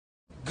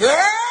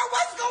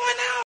what's going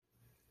on?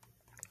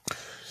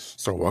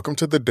 So welcome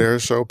to the Dare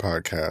Show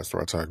podcast,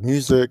 where I talk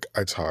music,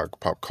 I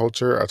talk pop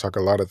culture, I talk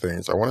a lot of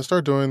things. I want to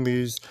start doing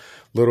these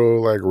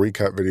little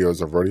recap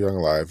videos of Rhoda Young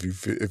Live.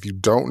 If you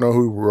don't know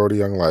who Rhoda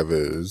Young Live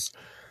is,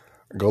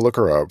 go look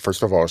her up.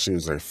 First of all, she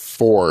is a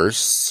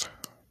force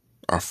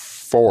in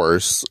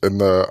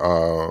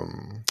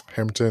the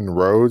Hampton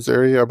Roads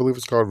area, I believe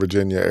it's called,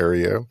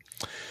 Virginia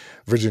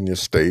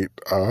State.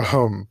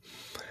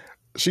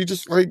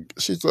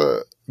 She's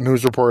a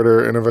news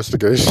reporter, an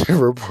investigation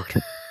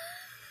reporter.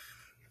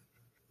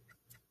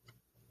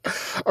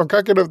 I'm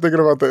cracking up thinking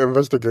about the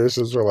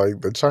investigations for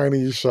the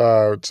Chinese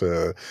shop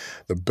to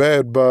the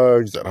bed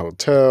bugs at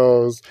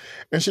hotels,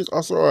 and she's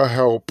also a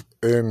help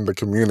in the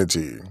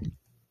community,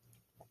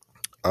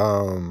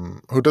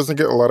 who doesn't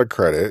get a lot of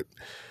credit.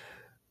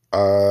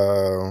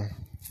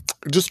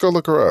 Just go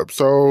look her up.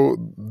 So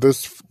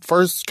this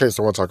first case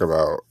I want to talk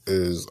about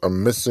is a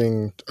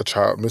missing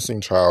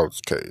child's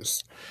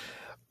case.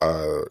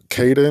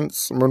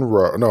 Candince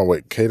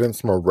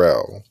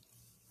Morell.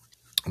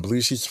 I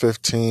believe she's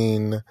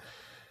 15.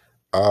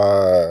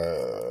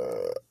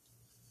 The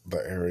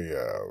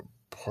area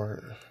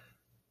part,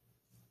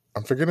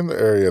 I'm forgetting the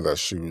area that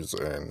she was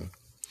in.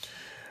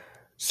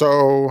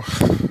 So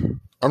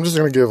I'm just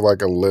going to give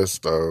a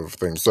list of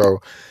things.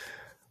 So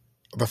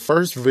the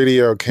first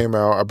video came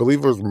out, I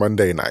believe it was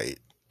Monday night,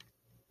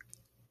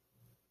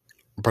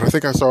 but I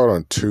think I saw it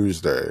on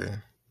Tuesday.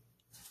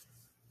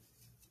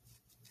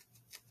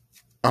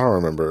 I don't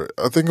remember.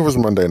 I think it was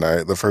Monday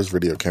night. The first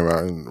video came out,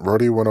 and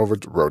Rhoda went over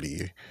to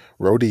Rhoda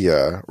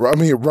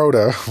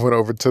went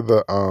over to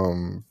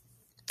the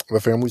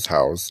family's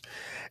house,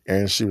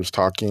 and she was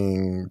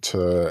talking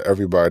to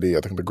everybody. I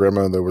think the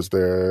grandmother was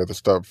there, the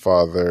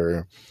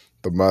stepfather,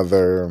 the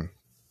mother,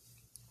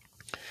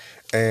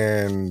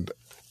 and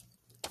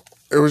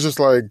it was just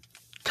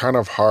kind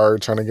of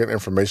hard trying to get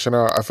information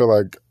out. I feel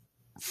like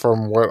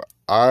from what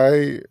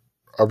I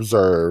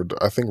observed,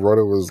 I think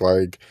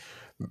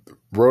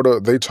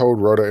they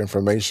told Rhoda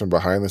information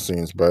behind the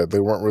scenes, but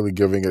they weren't really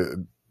giving it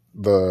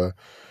the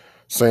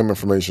same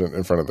information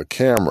in front of the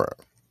camera,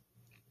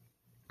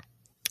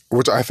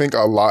 which I think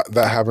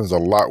that happens a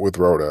lot with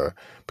Rhoda.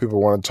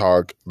 People want to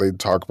talk, they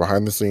talk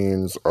behind the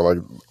scenes, or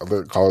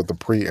they call it the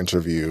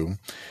pre-interview,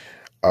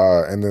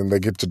 and then they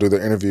get to do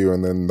the interview,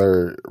 and then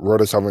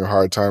Rhoda's having a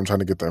hard time trying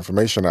to get the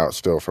information out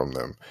still from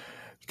them,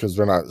 because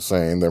they're not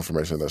saying the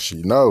information that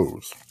she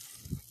knows.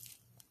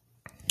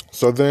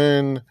 So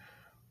then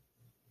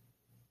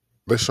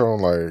they show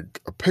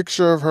a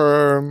picture of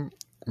her.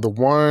 The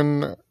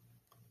one,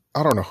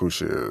 I don't know who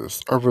she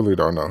is. I really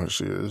don't know who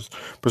she is.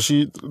 But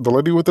the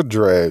lady with the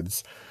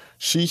dreads,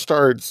 she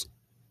starts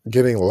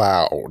getting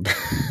loud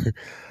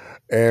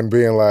and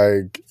being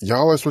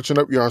y'all are switching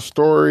up your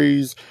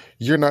stories.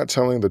 You're not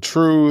telling the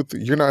truth.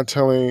 You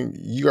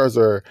guys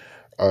are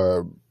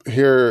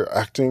here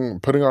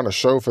putting on a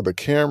show for the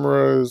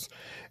cameras,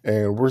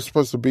 and we're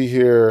supposed to be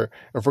here.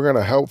 If we're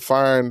going to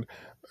find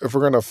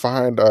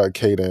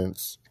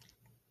Candince,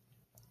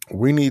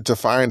 we need to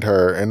find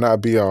her and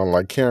not be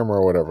on camera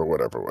or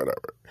whatever.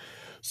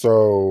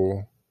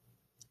 So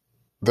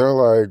they're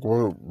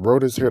well,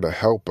 Rhoda's here to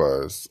help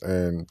us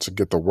and to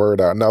get the word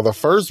out. Now, the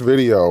first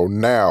video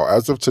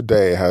as of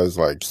today, has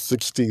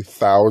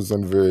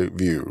 60,000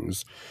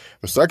 views.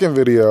 The second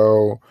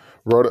video,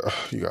 Rhoda,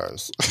 you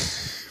guys,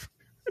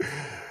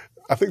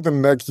 I think the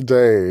next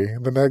day,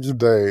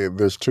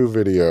 there's two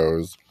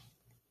videos,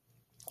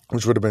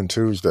 which would have been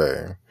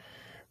Tuesday.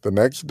 The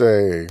next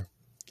day,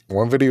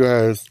 one video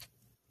has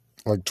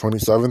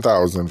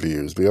 27,000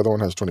 views. The other one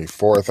has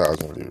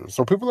 24,000 views.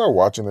 So people are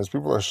watching this.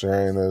 People are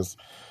sharing this.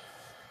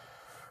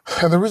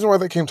 And the reason why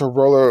they came to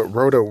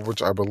Rhoda,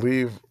 which I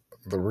believe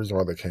the reason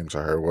why they came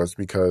to her was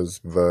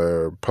because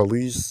the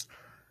police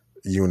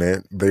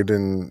unit,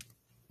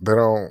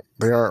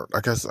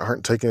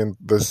 aren't taking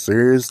this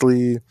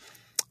seriously.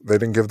 They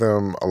didn't give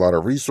them a lot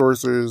of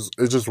resources.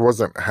 It just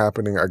wasn't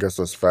happening, I guess,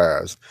 as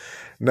fast.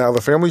 Now, the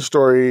family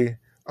story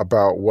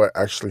about what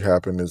actually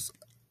happened is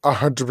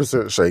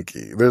 100%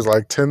 shaky. There's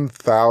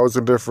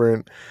 10,000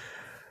 different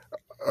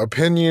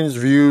opinions,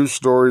 views,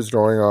 stories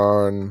going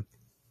on.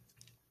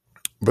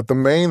 But the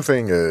main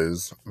thing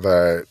is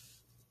that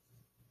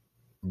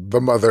the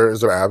mother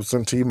is an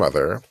absentee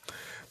mother.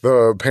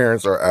 The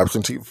parents are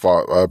absentee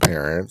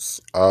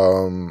parents.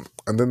 And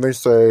then they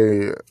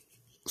say,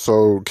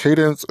 so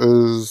Candince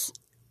is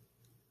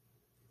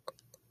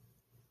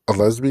a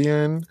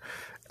lesbian,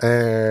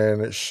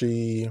 and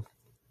she,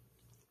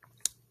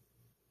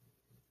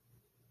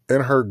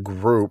 in her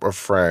group of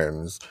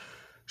friends,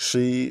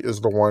 she is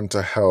the one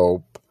to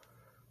help.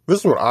 This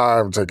is what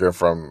I'm taking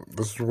from,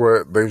 this is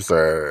what they've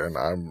said, and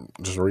I'm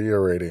just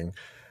reiterating.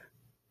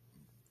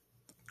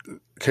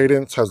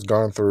 Candince has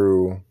gone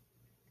through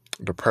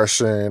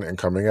depression and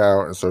coming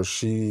out, and so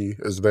she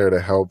is there to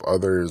help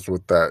others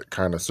with that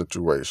kind of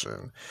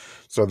situation.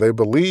 So they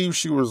believe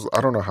she was,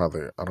 I don't know how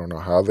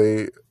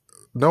they,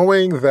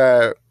 knowing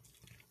that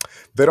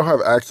they don't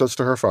have access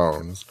to her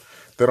phones,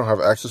 they don't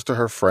have access to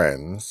her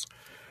friends,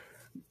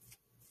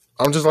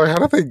 I'm just like, how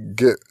did they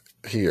get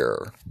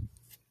here?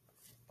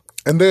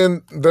 And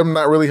then them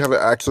not really having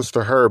access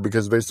to her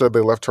because they said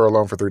they left her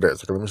alone for 3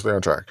 days. Okay, let me stay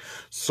on track.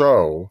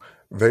 So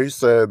they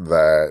said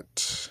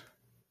that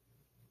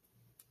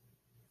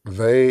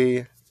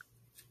wait,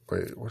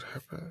 what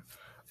happened?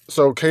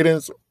 So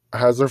Candince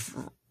has a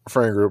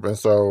friend group, and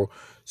so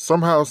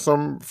somehow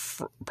some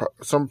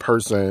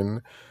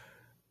person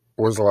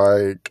was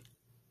like,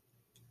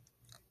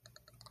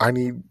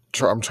 I'm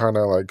trying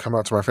to like come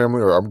out to my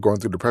family, or I'm going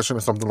through depression or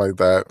something like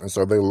that. And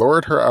so they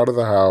lured her out of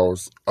the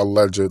house,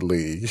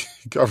 allegedly.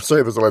 I'm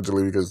saying this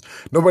allegedly because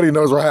nobody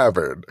knows what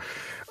happened.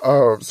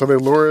 So they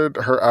lured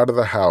her out of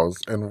the house,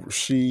 and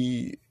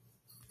she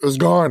is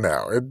gone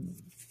now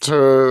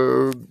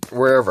to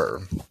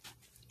wherever,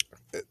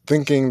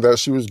 thinking that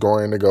she was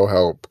going to go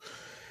help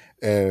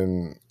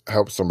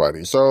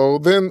somebody. So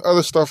then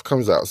other stuff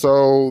comes out.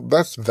 So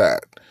that's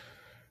that.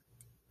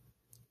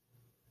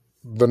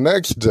 The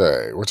next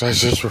day, which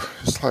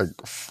it's like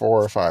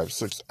 4 or 5,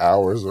 6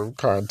 hours of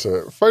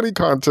content, funny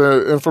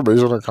content,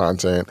 informational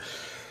content.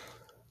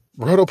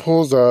 Rhoda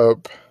pulls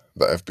up,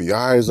 the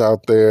FBI is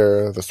out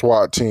there, the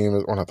SWAT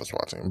team, well, not the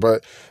SWAT team,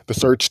 but the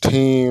search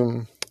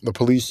team, the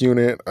police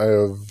unit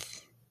of,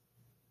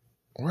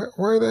 where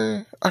are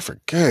they? I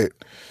forget.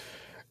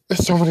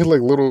 There's so many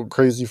like little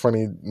crazy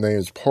funny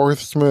names.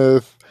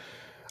 Portsmouth,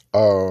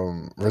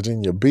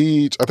 Virginia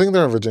Beach. I think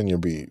they're in Virginia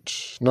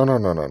Beach. No.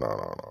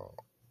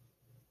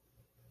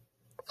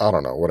 I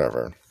don't know,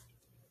 whatever.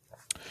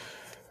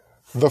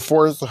 The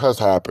force has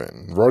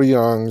happened. Rhoda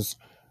Young's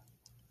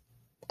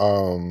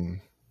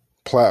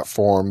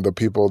platform, the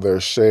people there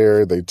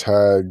shared, they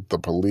tagged the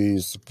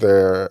police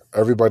there.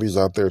 Everybody's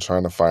out there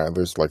trying to find.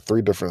 There's like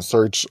 3 different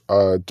search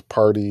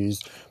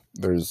parties.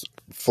 There's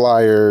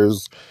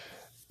flyers.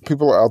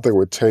 People are out there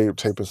with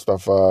taping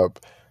stuff up,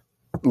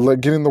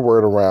 like getting the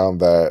word around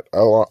that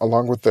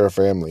along with their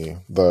family,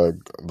 the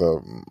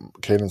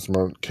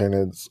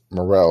Candince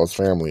Morel's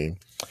family.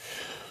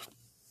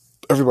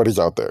 Everybody's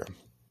out there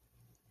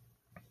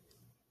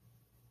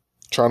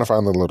trying to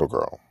find the little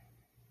girl.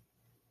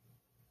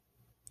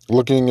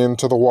 Looking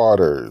into the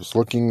waters,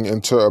 looking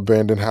into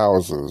abandoned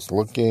houses,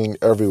 looking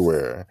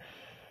everywhere.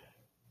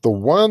 The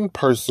one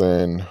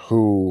person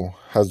who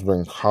has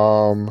been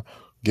calm,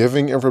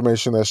 giving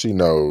information that she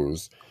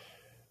knows,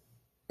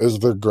 is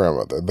the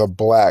grandmother, the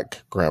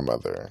black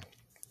grandmother.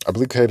 I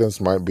believe Candince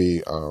might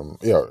be,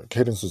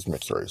 Candince is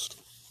mixed race.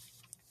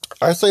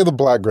 I say the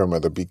black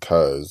grandmother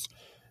because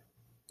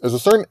there's a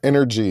certain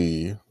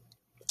energy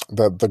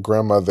that the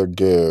grandmother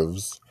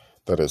gives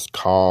that is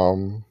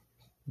calm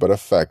but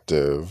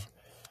effective.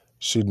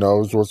 She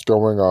knows what's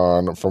going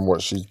on from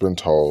what she's been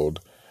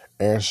told,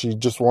 and she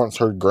just wants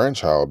her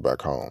grandchild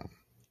back home.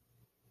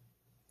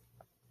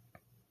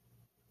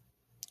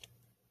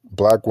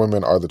 Black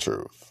women are the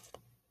truth.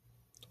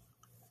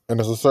 And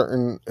there's a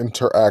certain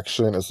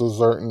interaction, it's a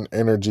certain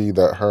energy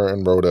that her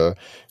and Rhoda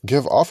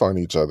give off on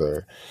each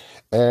other.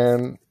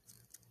 And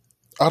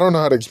I don't know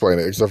how to explain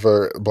it, except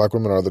for black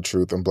women are the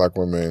truth and black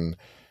women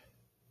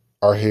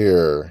are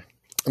here.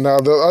 Now,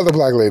 the other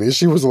black lady,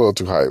 she was a little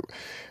too hype.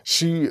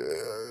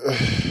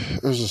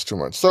 It was just too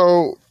much.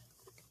 So,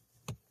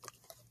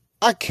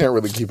 I can't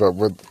really keep up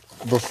with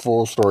the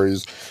full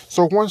stories.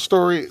 So, one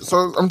story,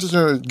 so I'm just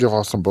going to give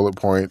off some bullet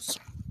points.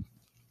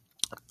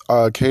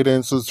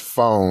 Candince's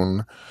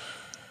phone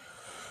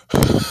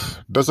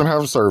doesn't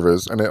have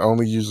service and it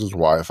only uses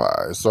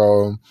Wi-Fi.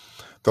 So,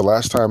 the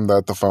last time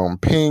that the phone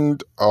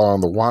pinged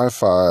on the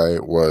Wi-Fi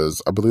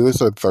was, I believe they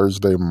said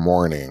Thursday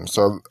morning.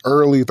 So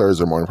early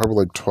Thursday morning,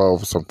 probably like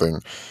 12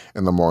 something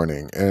in the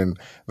morning. And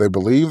they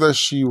believe that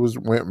she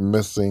went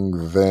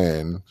missing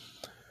then.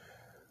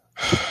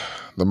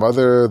 The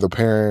mother, the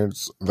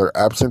parents, they're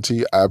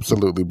absentee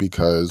absolutely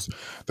because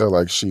they're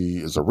like, she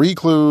is a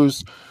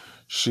recluse.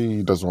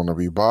 She doesn't want to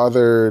be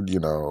bothered,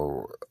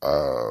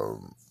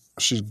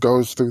 she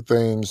goes through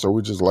things. So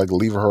we just like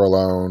leave her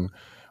alone.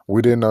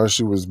 We didn't know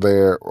she was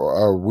there.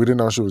 We didn't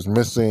know she was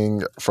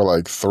missing for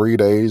like 3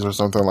 days or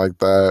something like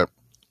that.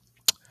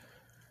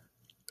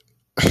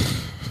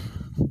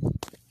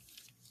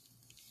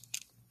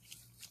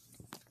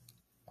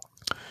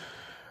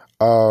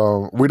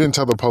 We didn't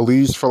tell the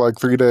police for like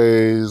 3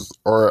 days.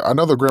 Or I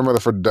know the grandmother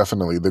for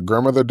definitely. The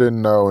grandmother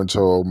didn't know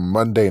until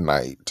Monday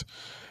night.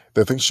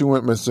 They think she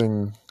went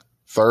missing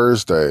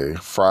Thursday,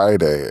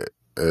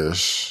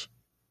 Friday-ish.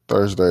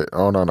 Thursday,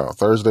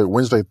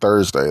 Wednesday,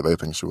 Thursday, they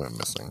think she went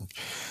missing.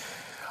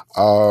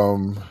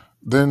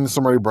 Then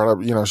somebody brought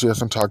up, she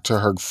hasn't talked to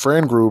her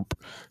friend group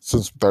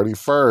since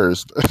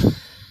 31st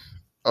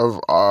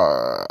of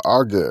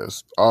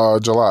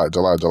July.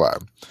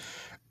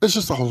 It's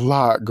just a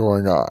lot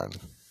going on.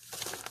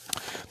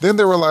 Then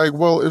they were like,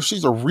 well, if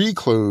she's a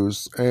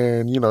recluse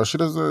and, she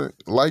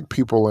doesn't like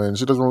people and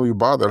she doesn't really be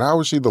bothered, how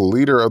is she the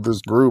leader of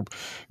this group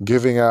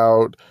giving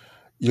out,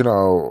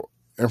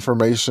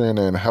 information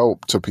and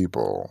help to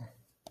people?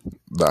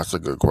 That's a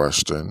good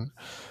question.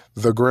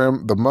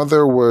 The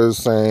mother was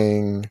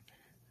saying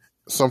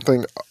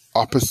something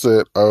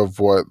opposite of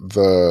what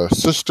the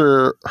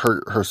sister,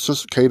 her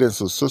sister,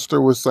 Cadence's sister,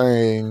 was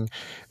saying.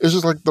 It's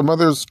just like the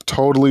mother's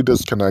totally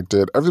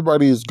disconnected.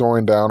 Everybody's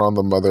going down on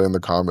the mother in the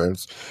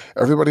comments.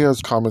 Everybody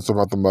has comments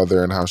about the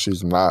mother and how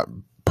she's not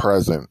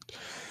present.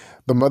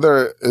 The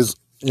mother is,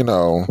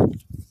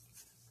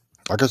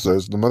 like I said,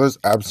 the mother's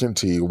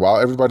absentee. While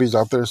everybody's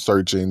out there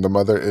searching, the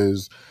mother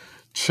is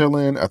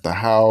chilling at the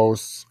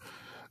house.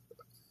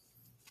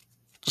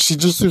 She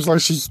just seems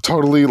like she's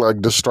totally like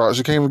distraught.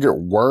 She can't even get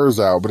words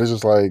out, but it's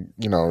just like,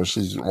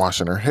 she's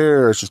washing her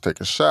hair, she's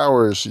taking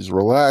showers, she's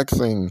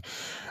relaxing,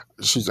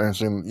 she's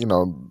answering,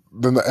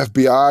 then the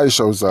FBI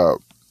shows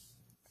up.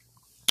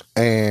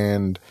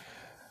 And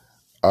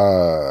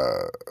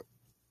now,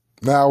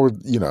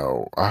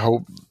 I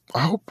hope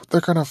they're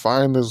gonna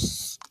find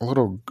this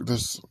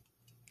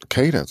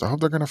Candince. I hope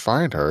they're gonna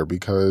find her,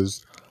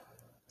 because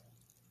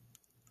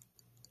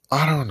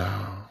I don't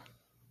know.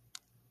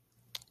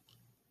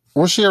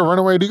 Was she a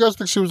runaway? Do you guys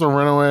think she was a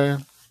runaway?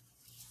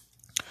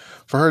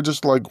 For her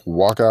just like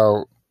walk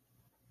out.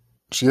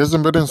 She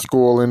hasn't been in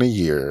school in a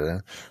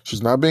year.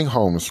 She's not being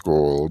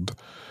homeschooled.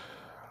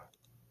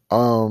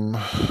 A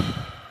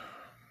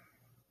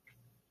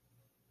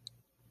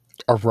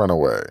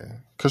runaway.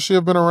 Could she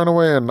have been a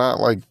runaway and not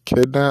like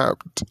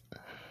kidnapped?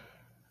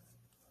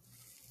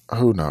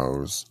 Who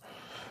knows?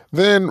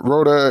 Then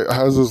Rhoda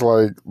has this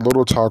like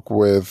little talk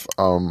with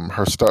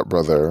her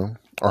stepbrother.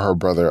 Or her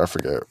brother, I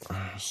forget.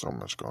 So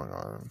much going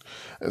on.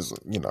 It's,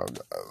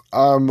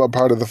 I'm a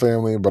part of the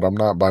family, but I'm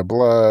not by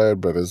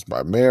blood, but it's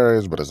by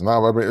marriage, but it's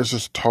not by marriage. It's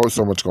just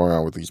so much going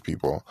on with these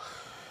people.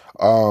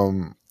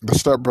 The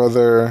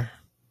stepbrother,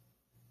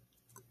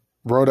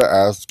 Rhoda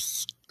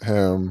asks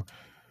him,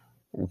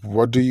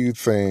 what do you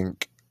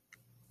think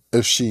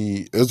if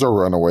she is a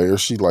runaway, if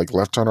she like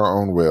left on her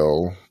own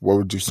will, what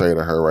would you say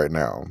to her right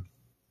now?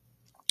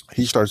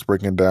 He starts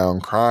breaking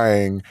down,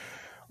 crying,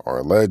 or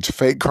alleged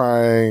fake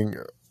crying.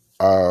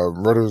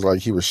 Rhoda was like,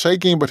 he was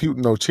shaking, but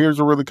no tears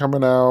were really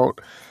coming out.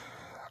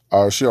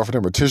 She offered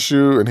him a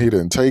tissue, and he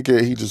didn't take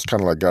it. He just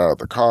kind of like got out of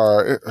the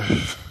car.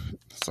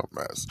 It's a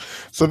mess.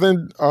 So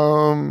then,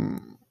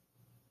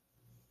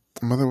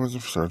 mother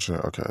was searching.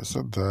 Okay, I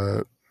said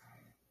that.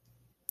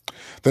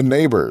 The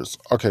neighbors.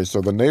 Okay,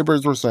 so the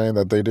neighbors were saying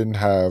that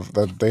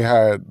they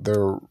had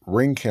their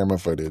Ring camera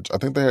footage. I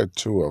think they had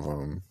 2 of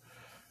them,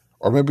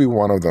 or maybe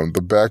one of them.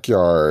 The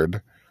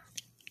backyard,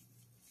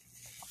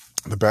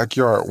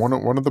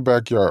 one of the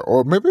backyard,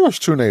 or maybe it was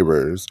 2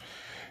 neighbors.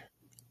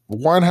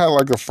 One had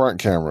like a front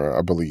camera,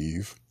 I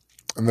believe,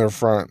 and their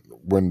front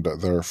window,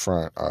 their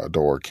front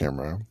door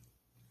camera.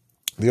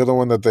 The other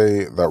one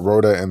that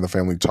Rhoda and the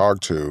family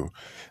talked to,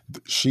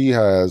 she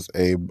has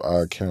a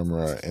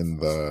camera in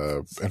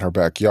her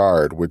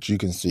backyard, which you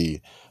can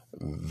see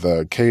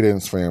the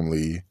Candince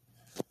family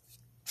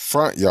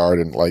front yard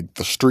and like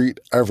the street,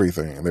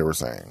 everything. They were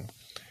saying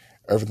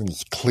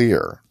everything's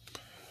clear.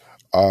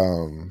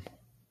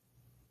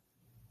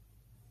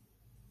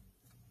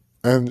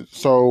 And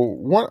so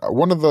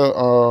one of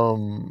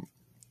the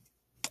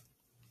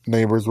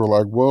neighbors were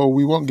like, well,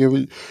 we won't give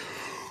it.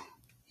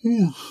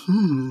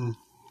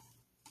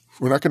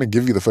 We're not going to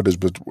give you the footage,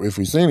 but if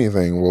we see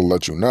anything, we'll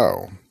let you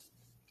know.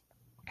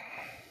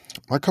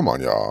 Like, come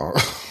on, y'all.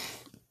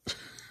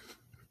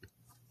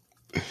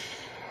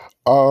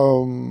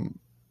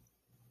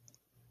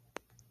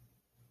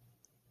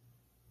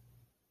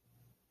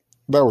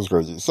 That was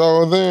crazy.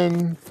 So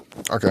then,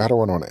 okay, how do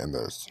I want to end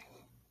this?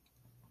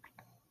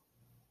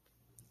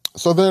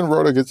 So then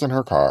Rhoda gets in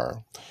her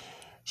car.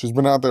 She's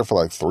been out there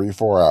for like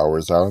 3-4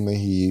 hours, out in the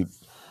heat,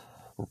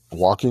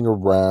 walking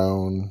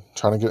around,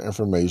 trying to get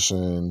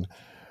information,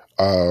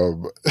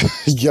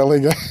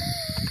 yelling,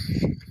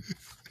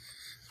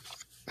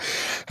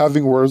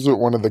 having words with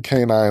one of the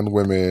canine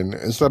women,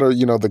 instead of,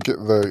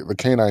 the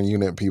canine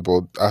unit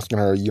people asking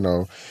her,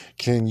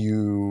 can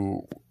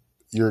you,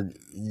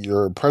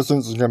 your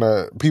presence is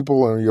gonna,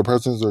 people in your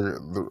presence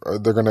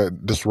they're gonna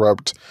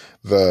disrupt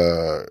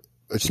the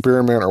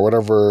experiment or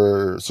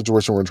whatever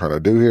situation we're trying to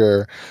do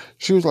here.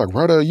 She was like,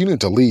 Rhoda, you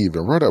need to leave.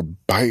 And Rhoda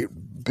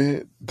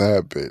bit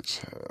that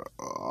bitch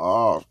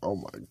off. Oh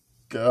my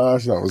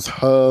gosh, that was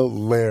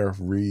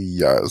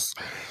hilarious.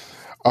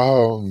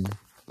 The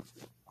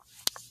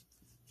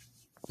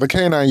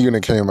canine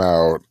unit came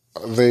out.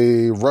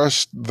 They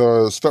rushed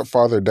the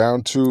stepfather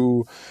down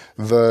to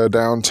the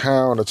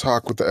downtown to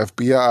talk with the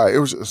FBI. It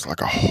was just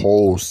like a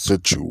whole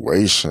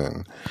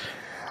situation.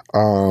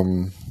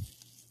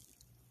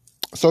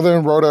 So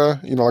then Rhoda,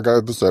 like I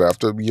said,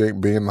 after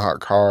being in the hot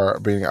car,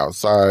 being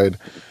outside,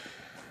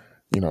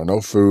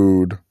 no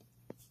food,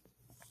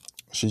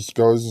 she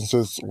goes and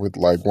sits with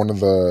like one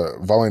of the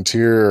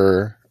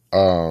volunteer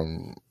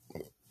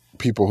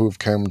people who've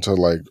come to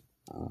like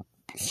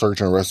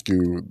search and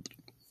rescue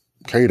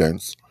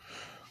Candince.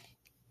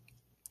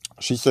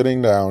 She's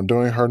sitting down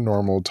doing her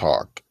normal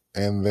talk,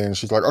 and then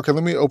she's like, okay,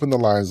 let me open the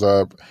lines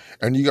up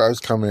and you guys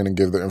come in and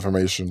give the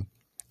information.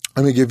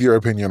 Let me give your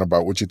opinion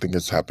about what you think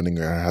is happening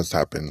or has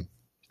happened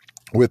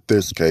with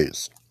this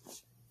case.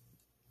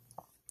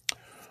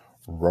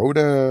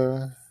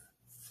 Rhoda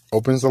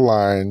opens the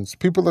lines.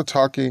 People are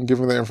talking,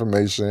 giving the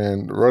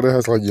information. Rhoda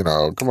has like,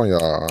 come on,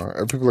 y'all.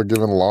 And people are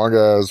giving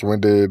long-ass,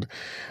 winded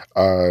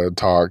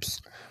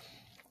talks.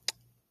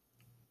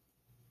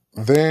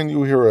 Then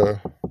you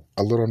hear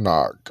a little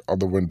knock on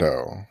the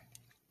window.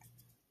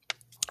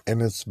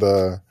 And it's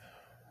the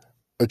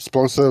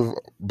explosive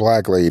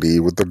black lady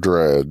with the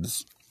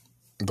dreads.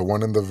 The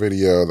one in the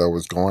video that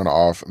was going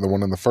off. The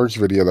one in the first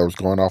video that was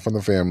going off in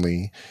the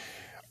family.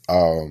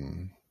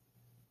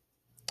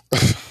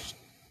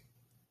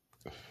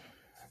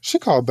 She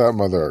called that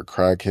mother a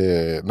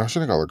crackhead. No, she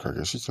didn't call her a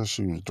crackhead. She said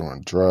she was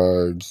doing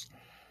drugs.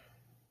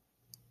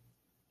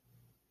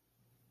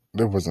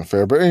 It wasn't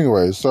fair. But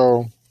anyway,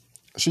 so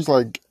she's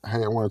like,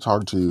 hey, I want to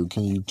talk to you.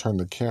 Can you turn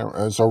the camera?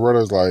 And so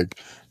Rhoda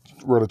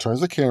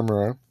turns the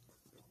camera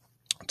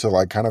to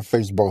like kind of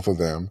face both of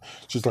them.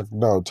 She's like,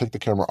 no, take the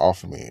camera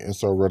off of me. And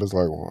so Rhoda's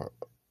like, well,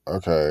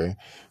 okay.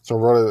 So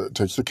Rhoda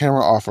takes the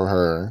camera off of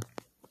her.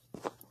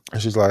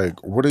 And she's like,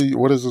 what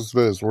is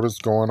this? What is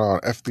going on?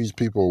 F these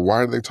people. Why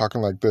are they talking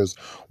like this?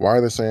 Why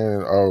are they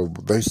saying, oh,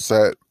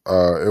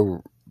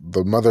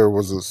 the mother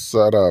was a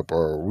setup,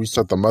 or we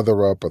set the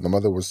mother up, or the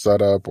mother was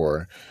set up,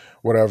 or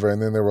whatever.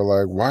 And then they were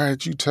like, why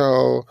did you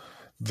tell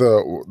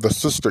the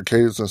sister,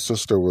 Candince's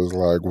sister was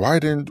like, why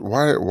did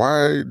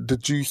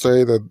you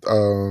say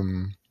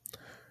that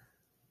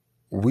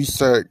we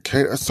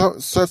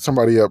set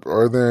somebody up?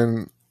 Or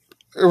then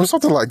it was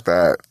something like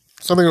that.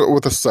 Something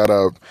with a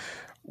setup.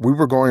 We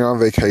were going on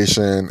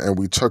vacation and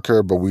we took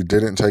her, but we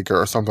didn't take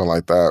her, or something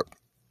like that.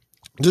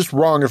 Just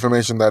wrong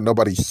information that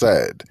nobody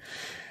said.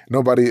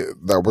 Nobody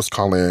that was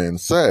calling in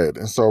said.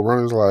 And so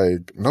Rhoda's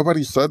like,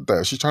 nobody said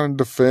that. She's trying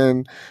to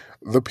defend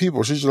the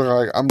people. She's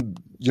like,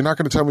 you're not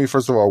going to tell me,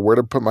 first of all, where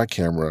to put my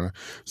camera.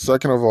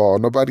 Second of all,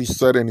 nobody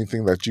said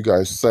anything that you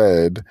guys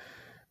said.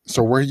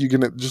 So where are you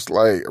going to just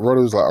like,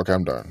 Rhoda was like, okay,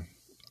 I'm done.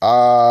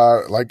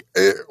 Like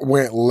it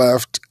went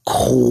left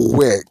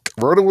quick.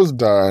 Rhoda was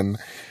done.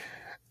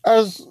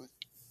 As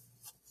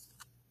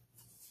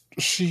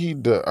she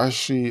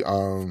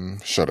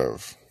should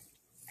have.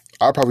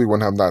 I probably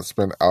wouldn't have not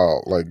spent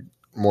out like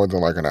more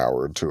than like an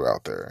hour or two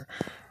out there.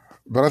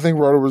 But I think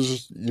Rhoda was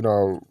just,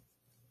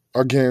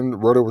 again,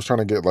 Rhoda was trying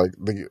to get like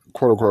the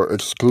quote unquote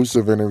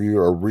exclusive interview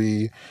or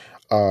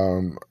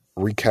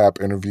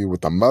recap interview with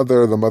the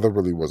mother. The mother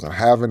really wasn't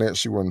having it.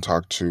 She wouldn't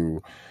talk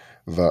to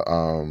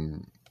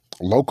the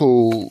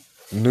local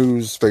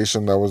news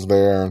station that was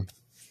there.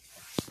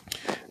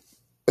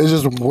 It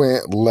just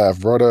went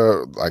left.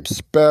 Rhoda like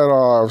sped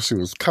off. She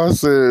was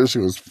cussing. She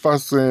was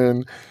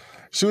fussing.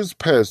 She was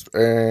pissed.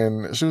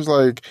 And she was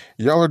like,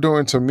 y'all are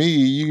doing to me,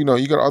 you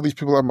got all these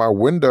people at my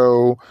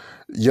window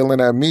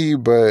yelling at me.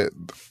 But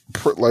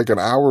like an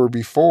hour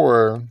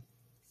before,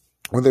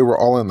 when they were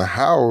all in the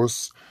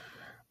house,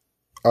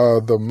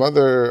 the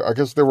mother, I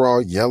guess they were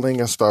all yelling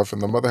and stuff.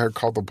 And the mother had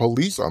called the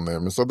police on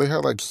them. And so they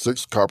had like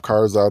 6 cop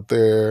cars out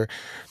there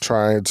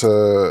trying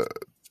to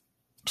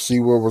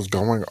see what was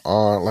going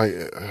on. Like,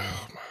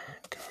 oh my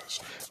gosh.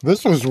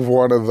 This was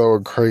one of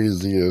the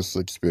craziest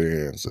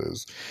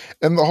experiences.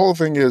 And the whole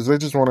thing is, they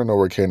just want to know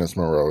where Candice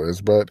Monroe is.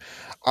 But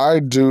I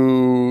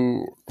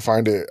do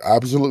find it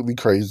absolutely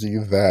crazy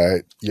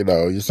that,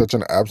 you're such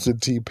an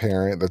absentee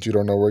parent that you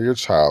don't know where your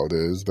child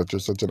is, that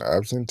you're such an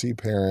absentee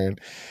parent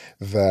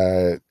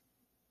that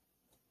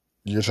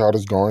your child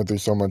is going through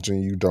so much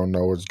and you don't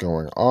know what's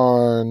going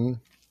on.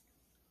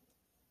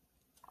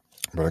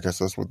 But I guess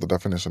that's what the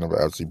definition of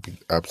an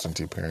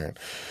absentee parent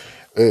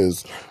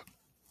is.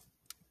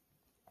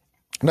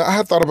 Now, I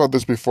had thought about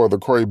this before, the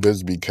Corey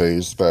Bisbee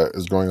case that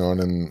is going on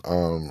in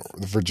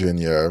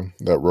Virginia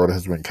that Rhoda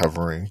has been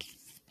covering.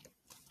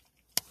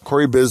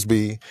 Corey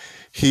Bisbee,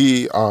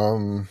 he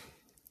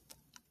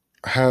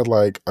had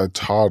like a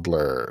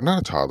toddler. Not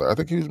a toddler. I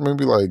think he was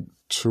maybe like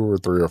 2 or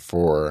 3 or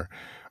 4.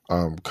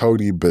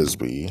 Cody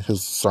Bisbee,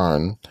 his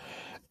son.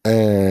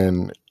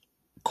 And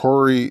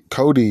Kobe?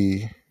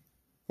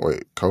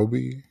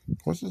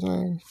 What's his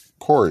name?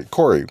 Corey.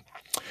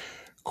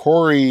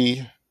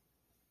 Corey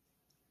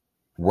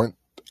went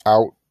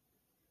out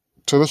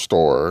to the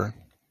store,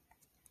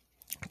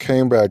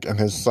 came back, and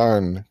his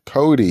son,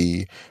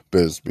 Cody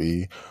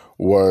Bisbee,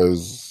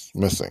 was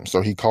missing. So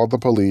he called the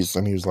police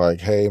and he was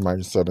like, hey, my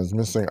son is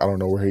missing. I don't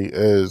know where he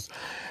is.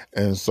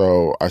 And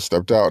so I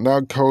stepped out. Now,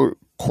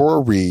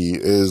 Corey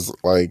is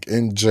like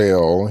in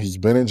jail. He's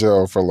been in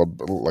jail for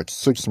like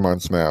 6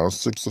 months now,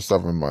 6 or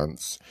 7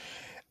 months.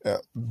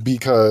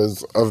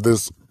 Because of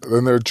this,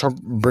 then they're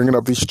bringing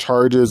up these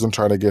charges and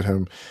trying to get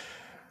him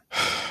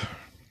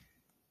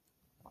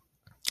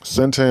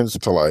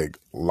sentenced to like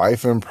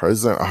life in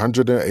prison,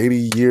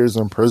 180 years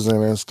in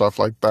prison and stuff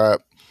like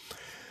that.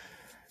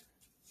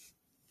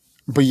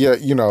 But yet,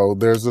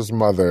 there's this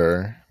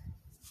mother.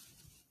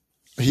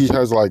 He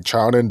has like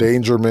child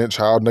endangerment,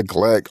 child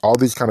neglect, all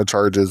these kind of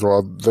charges,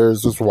 while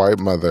there's this white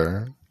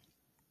mother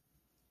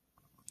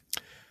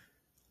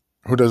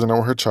who doesn't know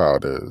where her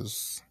child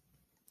is.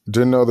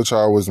 Didn't know the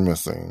child was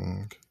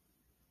missing.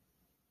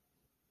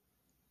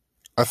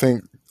 I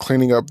think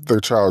cleaning up their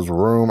child's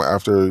room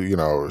after,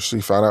 she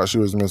found out she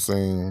was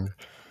missing.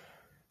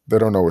 They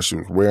don't know what she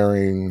was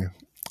wearing.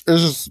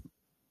 It's just,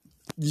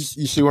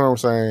 you see what I'm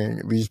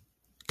saying? These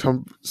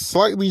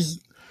slightly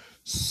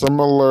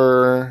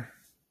similar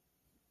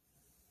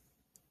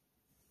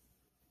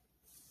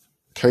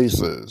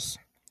cases.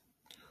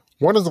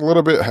 One is a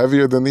little bit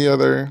heavier than the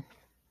other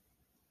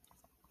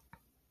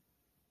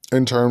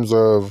in terms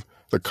of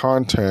the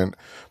content,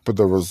 but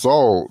the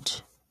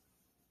result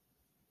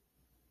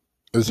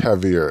is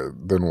heavier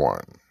than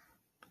one.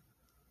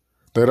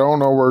 They don't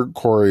know where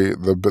Corey,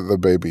 the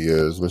baby,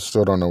 is. They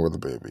still don't know where the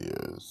baby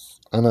is.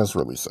 And that's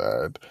really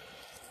sad.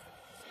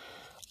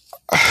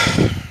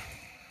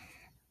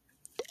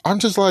 I'm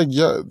just like,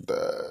 yeah,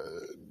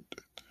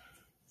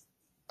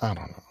 I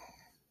don't know.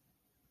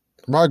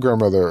 My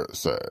grandmother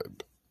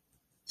said,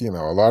 a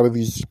lot of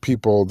these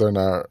people, they're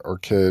not, or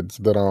kids,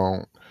 they're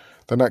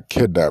not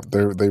kidnapped.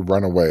 They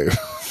run away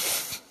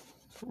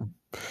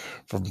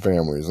from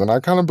families. And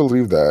I kind of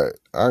believe that.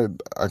 I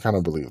kind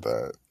of believe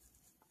that.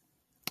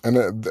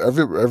 And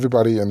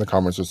everybody in the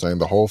comments are saying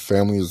the whole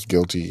family is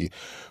guilty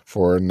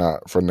for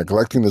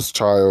neglecting this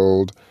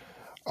child.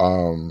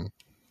 The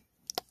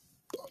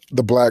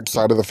black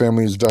side of the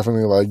family is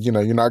definitely like,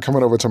 you're not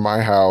coming over to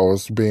my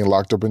house, being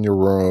locked up in your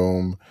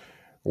room,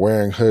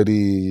 wearing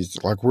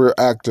hoodies. Like, we're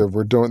active.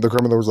 The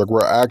grandmother was like,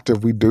 we're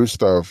active. We do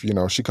stuff.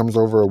 She comes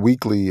over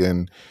weekly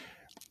and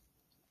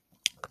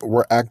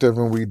we're active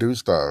and we do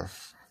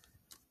stuff.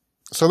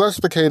 So that's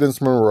the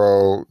Candince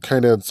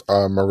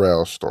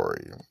Morel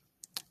story.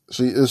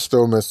 She is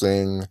still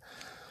missing.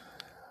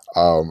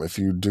 If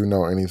you do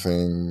know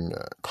anything,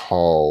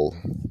 call,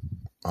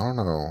 I don't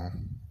know,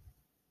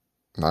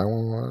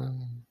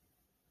 911.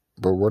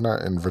 But we're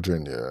not in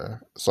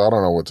Virginia, so I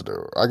don't know what to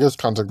do. I guess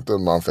contact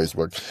them on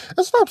Facebook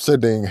and stop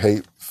sending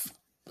hate,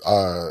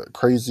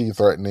 crazy,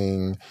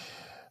 threatening,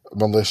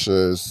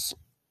 malicious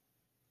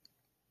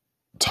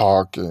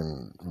talk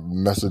and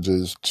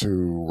messages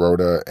to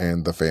Rhoda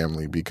and the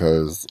family,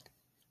 because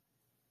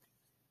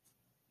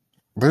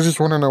they just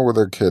want to know where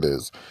their kid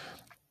is.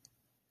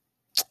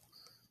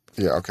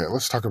 Yeah, okay,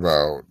 let's talk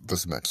about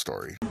this next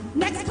story.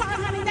 Next car,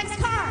 honey, next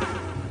car.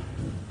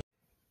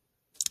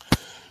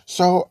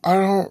 So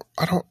I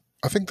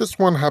think this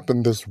one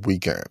happened this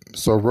weekend.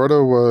 So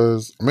Rhoda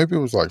maybe it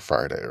was like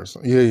Friday or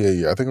something.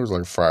 Yeah. I think it was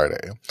like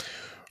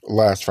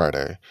last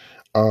Friday.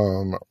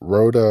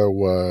 Rhoda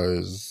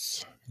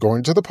was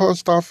going to the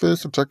post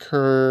office to check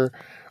her,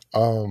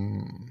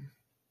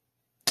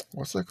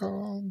 what's it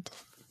called?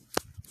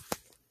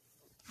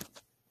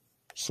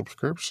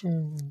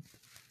 Subscription?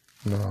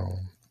 No.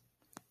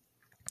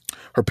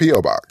 Her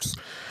P.O. box.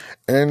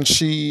 And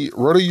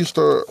Rhoda used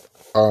to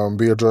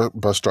be a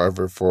bus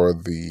driver for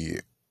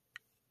the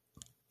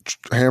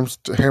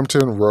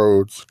Hampton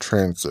Roads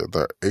Transit,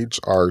 the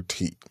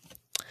HRT.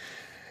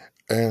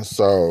 And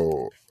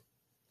so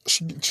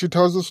she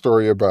tells a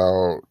story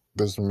about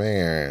this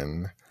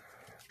man.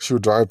 She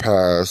would drive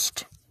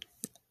past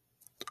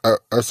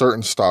a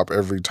certain stop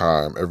every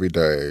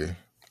day.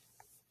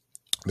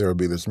 There would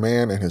be this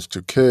man and his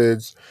two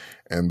kids,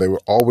 and they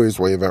would always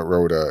wave at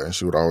Rhoda, and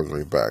she would always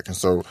wave back. And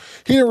so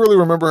he didn't really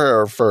remember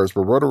her at first,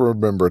 but Rhoda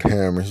remembered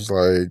him, and he's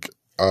like,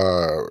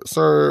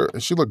 sir,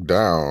 and she looked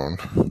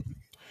down,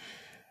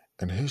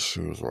 and his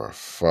shoes were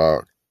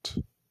fucked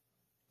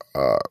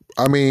up.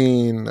 I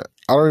mean,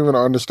 I don't even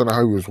understand how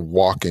he was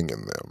walking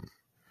in them.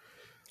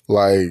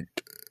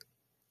 Like,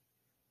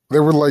 they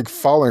were like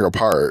falling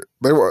apart.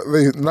 They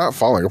not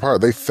falling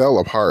apart, they fell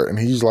apart, and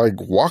he's like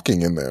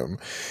walking in them.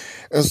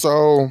 And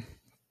so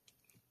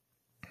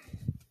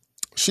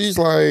she's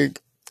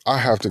like, I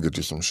have to get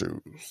you some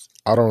shoes.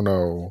 I don't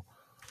know.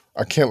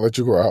 I can't let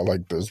you go out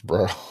like this,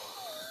 bro.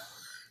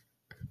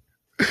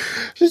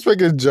 She's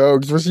making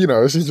jokes, but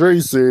she's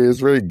very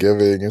serious, very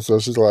giving. And so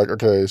she's like,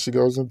 okay, she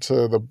goes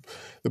into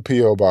the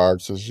P.O.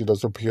 box, and she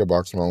does her P.O.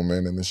 box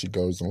moment, and then she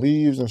goes and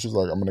leaves, and she's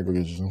like, I'm gonna go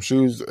get you some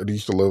shoes. And he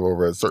used to live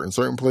over at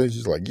certain place.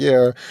 She's like,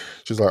 yeah.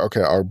 She's like,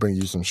 okay, I'll bring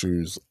you some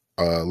shoes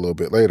a little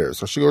bit later.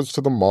 So she goes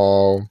to the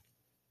mall,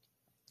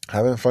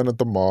 having fun at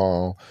the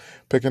mall,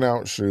 picking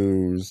out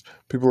shoes.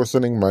 People are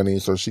sending money,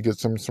 so she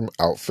gets him some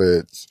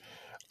outfits.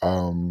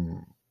 I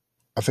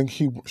think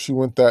she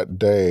went that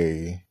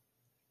day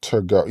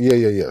to go.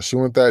 Yeah. She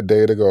went that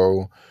day to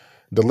go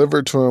deliver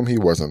it to him. He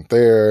wasn't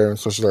there,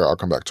 so she's like, I'll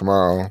come back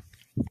tomorrow.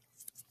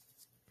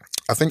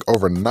 I think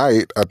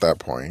overnight at that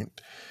point,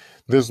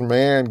 this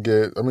man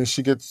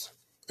she gets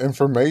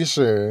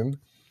information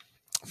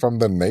from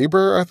the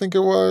neighbor, I think it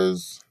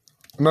was.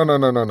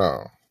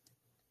 No.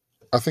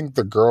 I think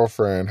the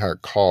girlfriend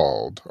had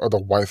called, or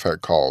the wife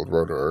had called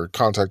Rhoda, or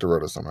contacted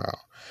Rhoda somehow.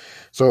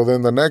 So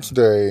then the next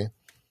day,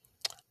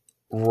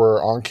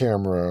 we're on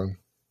camera.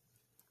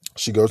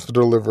 She goes to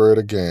deliver it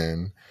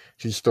again.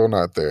 He's still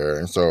not there.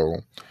 And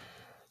so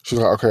she's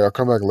like, okay, I'll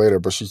come back later.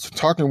 But she's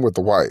talking with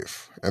the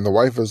wife. And the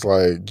wife is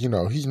like,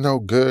 he's no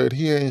good.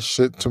 He ain't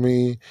shit to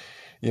me.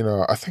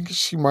 I think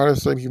she might have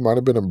said he might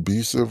have been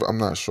abusive. I'm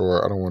not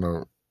sure. I don't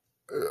want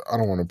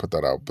to put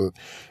that out. But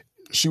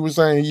she was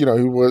saying, he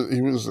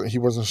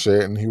wasn't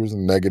shit, and he was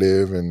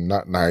negative and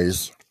not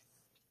nice.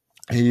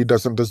 He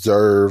doesn't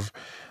deserve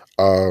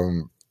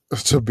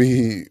to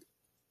be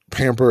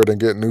pampered and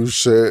get new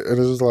shit. And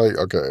it's just like,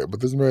 okay, but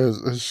this man,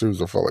 his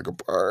shoes are falling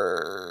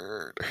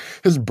apart.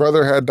 His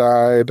brother had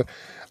died.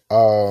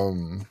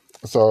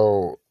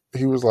 So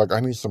he was like, I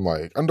need some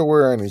like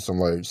underwear. I need some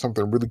like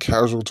something really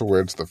casual to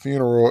wear to the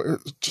funeral.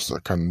 It's just a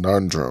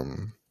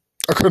conundrum.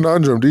 A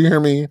conundrum. Do you hear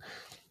me?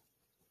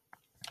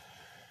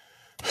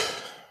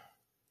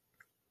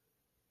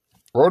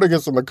 Rhoda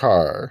gets in the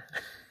car.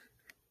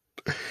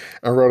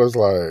 And Rhoda's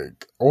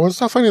like, well,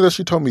 it's not funny that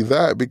she told me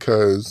that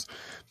because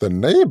the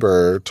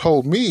neighbor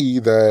told me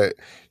that,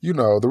 you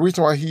know, the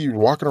reason why he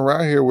walking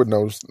around here with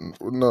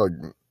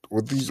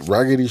with these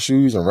raggedy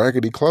shoes and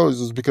raggedy clothes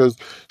is because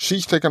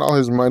she's taking all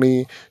his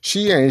money.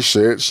 She ain't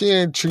shit. She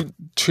ain't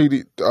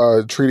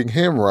treating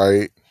him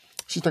right.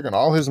 She's taking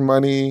all his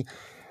money.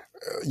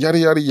 Yada,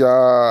 yada,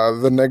 yada.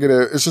 The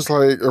negative. It's just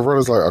like,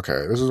 Rhoda's like,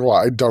 okay, this is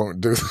why I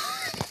don't do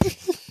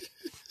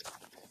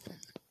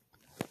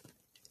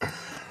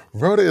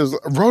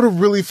Rhoda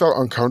really felt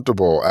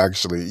uncomfortable,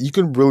 actually. You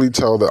can really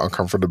tell the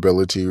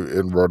uncomfortability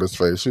in Rhoda's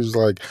face. She was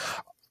like,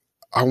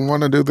 I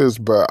want to do this,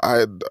 but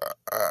I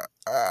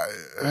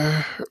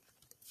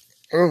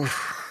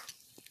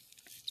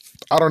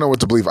don't know what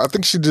to believe. I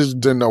think she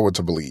just didn't know what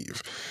to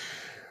believe.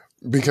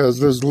 Because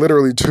there's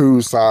literally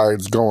two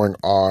sides going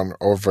on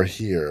over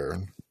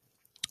here.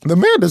 The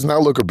man does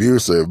not look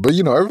abusive, but,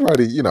 you know,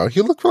 everybody, you know,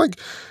 he looked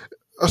like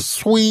a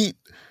sweet,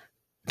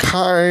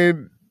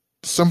 kind,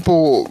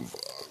 simple,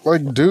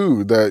 like,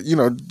 dude that, you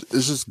know, it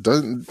just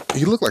doesn't,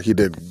 he looked like he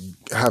didn't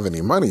have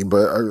any money,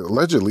 but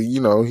allegedly, you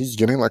know, he's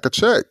getting like a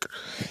check.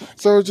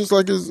 So it's just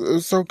like,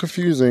 it's so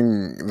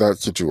confusing, that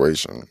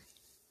situation.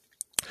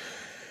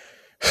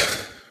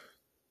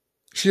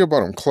 She had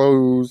bought him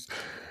clothes.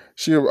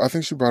 I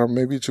think she bought him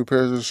maybe 2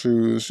 pairs of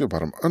shoes. She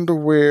bought him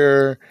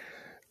underwear.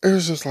 It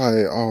was just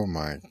like, oh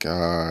my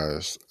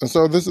gosh. And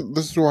so this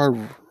is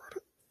why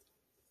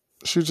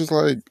she was just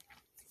like,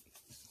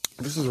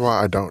 this is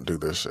why I don't do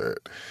this shit.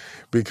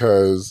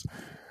 Because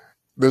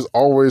there's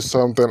always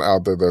something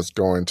out there that's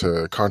going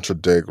to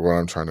contradict what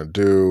I'm trying to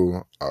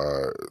do.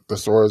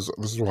 This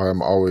is why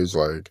I'm always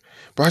like,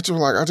 but I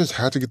just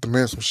had to get the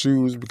man some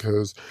shoes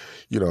because,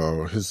 you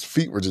know, his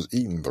feet were just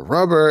eating the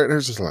rubber. And it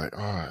was just like,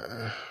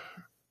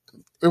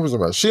 it was a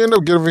mess. She ended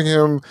up giving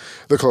him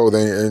the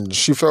clothing and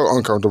she felt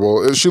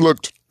uncomfortable. She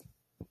looked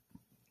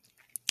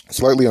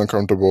slightly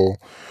uncomfortable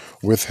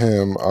with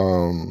him,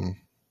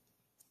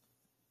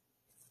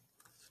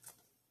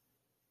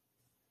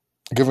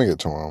 giving it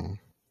to him.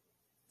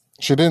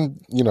 She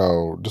didn't, you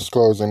know,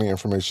 disclose any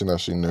information that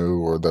she knew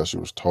or that she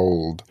was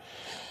told.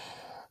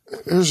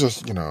 It was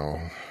just, you know,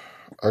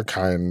 a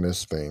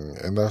kindness thing.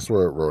 And that's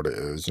where Rhoda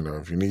is. You know,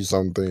 if you need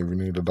something, if you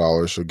need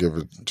 $1, she'll give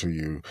it to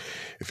you.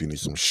 If you need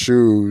some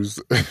shoes,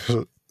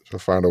 she'll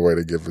find a way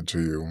to give it to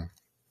you.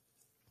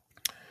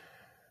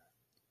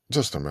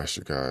 Just a mess,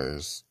 you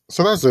guys.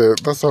 So that's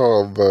it. That's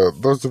all.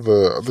 This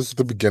is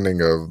the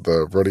beginning of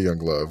the Rhoda Young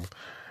Live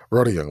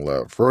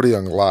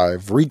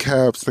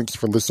recaps. Thanks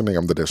for listening.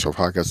 I'm the Dead Show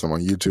Podcast. I'm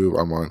on YouTube.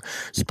 I'm on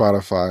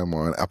Spotify. I'm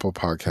on Apple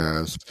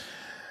Podcasts.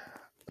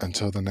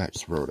 Until the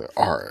next Rhoda.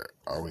 RYL.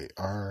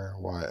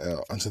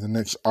 Until the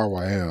next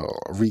RYL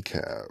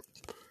recap.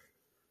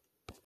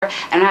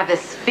 And I have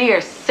this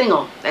fierce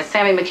single that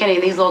Sammy McKinney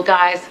and these little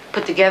guys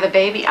put together,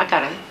 baby. I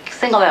got a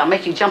single that'll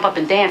make you jump up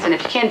and dance. And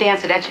if you can't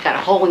dance to that, you got a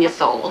hole in your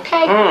soul,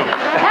 okay?